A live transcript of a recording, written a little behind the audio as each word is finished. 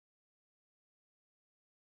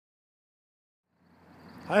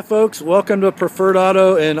Hi folks, welcome to Preferred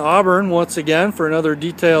Auto in Auburn once again for another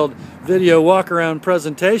detailed video walk-around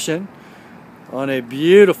presentation on a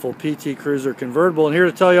beautiful PT Cruiser convertible. And here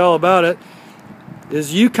to tell you all about it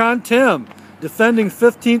is Yukon Tim, defending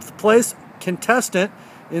 15th place contestant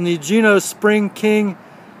in the Juneau Spring King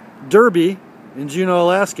Derby in Juneau,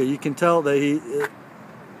 Alaska. You can tell that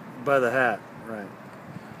by the hat, right?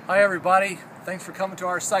 Hi everybody, thanks for coming to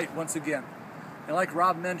our site once again. And like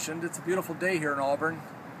Rob mentioned, it's a beautiful day here in Auburn.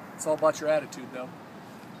 It's all about your attitude though.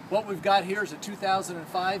 What we've got here is a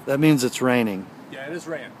 2005. That means it's raining. Yeah, it is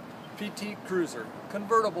raining. PT Cruiser,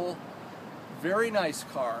 convertible, very nice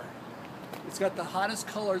car. It's got the hottest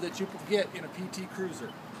color that you could get in a PT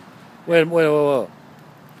Cruiser. Wait.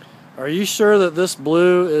 Are you sure that this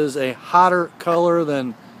blue is a hotter color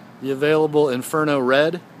than the available Inferno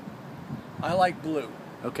Red? I like blue.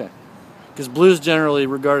 Okay. Because blue is generally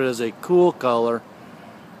regarded as a cool color,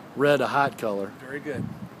 red a hot color. Very good.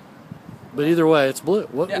 But either way, it's blue.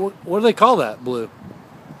 What do they call that blue?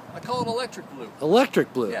 I call it electric blue.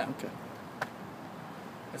 Electric blue. Yeah. Okay.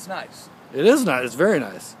 It's nice. It is nice. It's very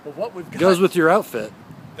nice. But what we've got goes with your outfit.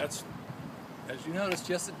 That's, as you noticed,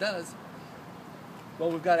 yes it does. Well,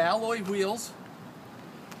 we've got alloy wheels.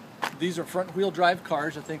 These are front wheel drive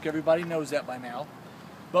cars. I think everybody knows that by now.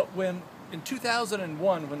 But in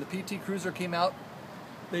 2001, when the PT Cruiser came out,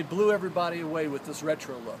 they blew everybody away with this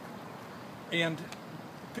retro look. And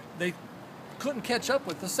they couldn't catch up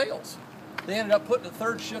with the sales. They ended up putting a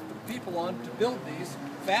third shift of people on to build these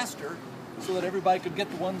faster so that everybody could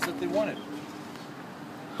get the ones that they wanted.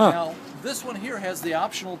 Huh. Now, this one here has the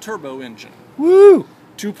optional turbo engine. Woo!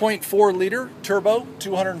 2.4 liter turbo,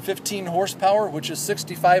 215 horsepower, which is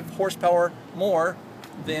 65 horsepower more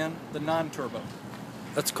than the non-turbo.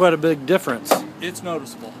 That's quite a big difference. It's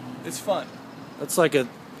noticeable. It's fun. That's like a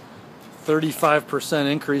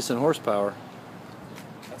 35% increase in horsepower.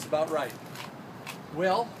 That's about right.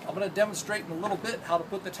 Well, I'm going to demonstrate in a little bit how to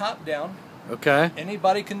put the top down. Okay.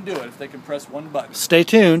 Anybody can do it if they can press one button. Stay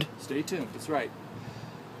tuned. Stay tuned. That's right.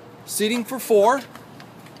 Seating for 4.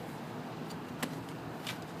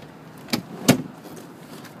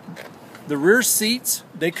 The rear seats,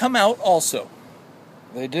 they come out also.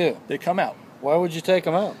 They do. They come out. Why would you take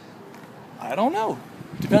them out? I don't know.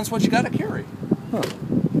 Depends what you got to carry. Huh.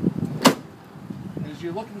 As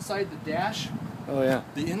you look inside the dash, oh yeah,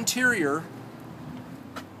 the interior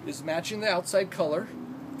is matching the outside color,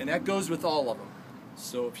 and that goes with all of them.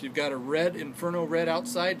 So if you've got a red, Inferno Red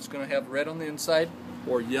outside, it's going to have red on the inside,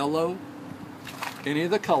 or yellow, any of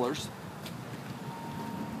the colors.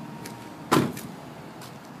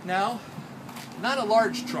 Now, not a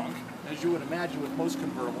large trunk, as you would imagine with most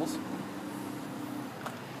convertibles.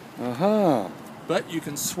 But you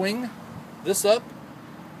can swing this up.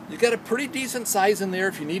 You got a pretty decent size in there.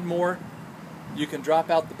 If you need more, you can drop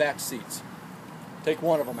out the back seats. Take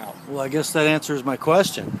one of them out. Well, I guess that answers my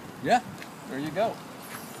question. Yeah, there you go.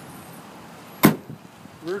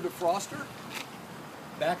 Rear defroster.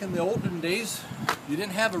 Back in the olden days, you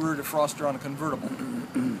didn't have a rear defroster on a convertible.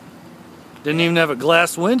 Didn't even have a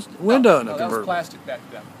glass window in a convertible. That was plastic back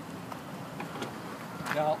then.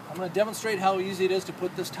 Now, I'm going to demonstrate how easy it is to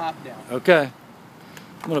put this top down. Okay.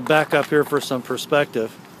 I'm going to back up here for some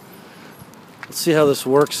perspective. Let's see how this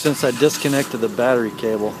works since I disconnected the battery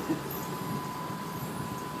cable.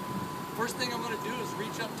 First thing I'm going to do is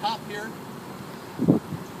reach up top here.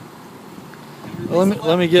 Well,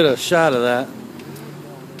 let me get a shot of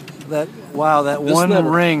that. Wow, that one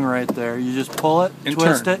lever. ring right there. You just pull it, And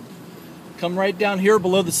twist turn. it. Come right down here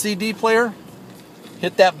below the CD player.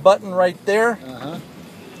 Hit that button right there.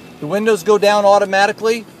 The windows go down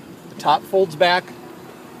automatically. The top folds back.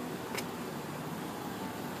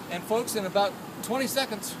 And folks, in about 20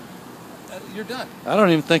 seconds, you're done. I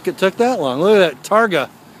don't even think it took that long. Look at that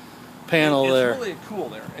Targa panel there. It's really cool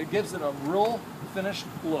there. It gives it a real finished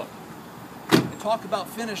look. And talk about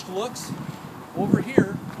finished looks. Over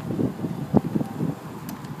here,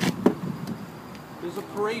 there's a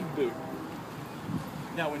parade boot.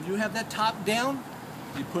 Now, when you have that top down,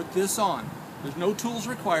 you put this on. There's no tools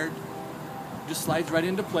required. It just slides right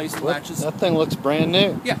into place and latches. That thing looks brand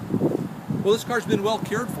new. Yeah. Well, this car's been well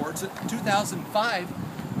cared for. It's a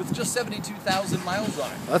 2005 with just 72,000 miles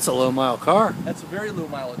on it. That's a low mile car. That's a very low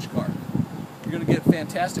mileage car. You're going to get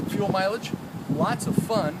fantastic fuel mileage, lots of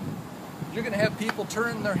fun. You're going to have people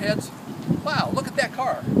turning their heads. Wow, look at that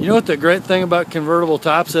car. You know what the great thing about convertible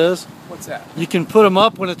tops is? What's that? You can put them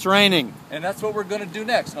up when it's raining. And that's what we're going to do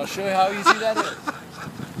next. I'll show you how easy that is.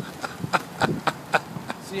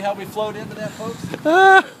 See how we float into that, folks?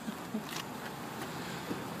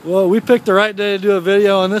 Well, we picked the right day to do a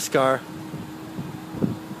video on this car.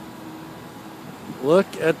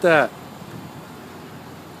 Look at that.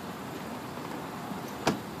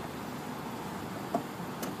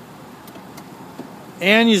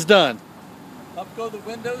 And he's done. Up go the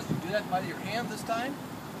windows. You do that by your hand this time.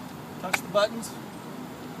 Touch the buttons.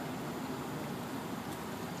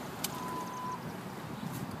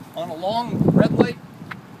 On a long red light,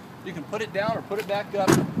 you can put it down or put it back up.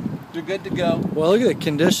 You're good to go. Well, look at the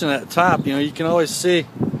condition at the top. You know, you can always see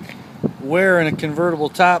wear in a convertible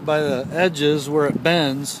top by the edges where it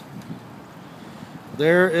bends.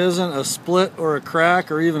 There isn't a split or a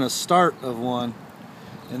crack or even a start of one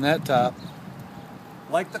in that top.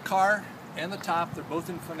 Like the car and the top, they're both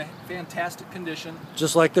in fantastic condition.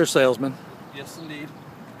 Just like their salesman. Yes, indeed.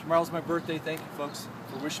 Tomorrow's my birthday. Thank you, folks,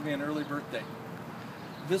 for wishing me an early birthday.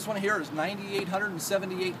 This one here is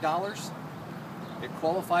 $9,878. It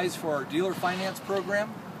qualifies for our dealer finance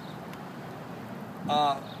program.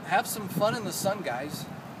 Have some fun in the sun, guys.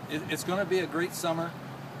 It's going to be a great summer.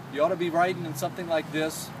 You ought to be riding in something like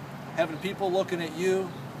this, having people looking at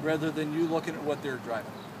you rather than you looking at what they're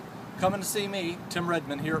driving. Coming to see me, Tim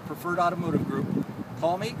Redmond, here at Preferred Automotive Group.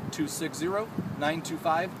 Call me,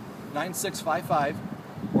 260-925-9655,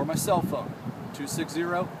 or my cell phone,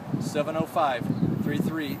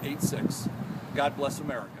 260-705-3386. God bless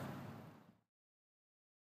America.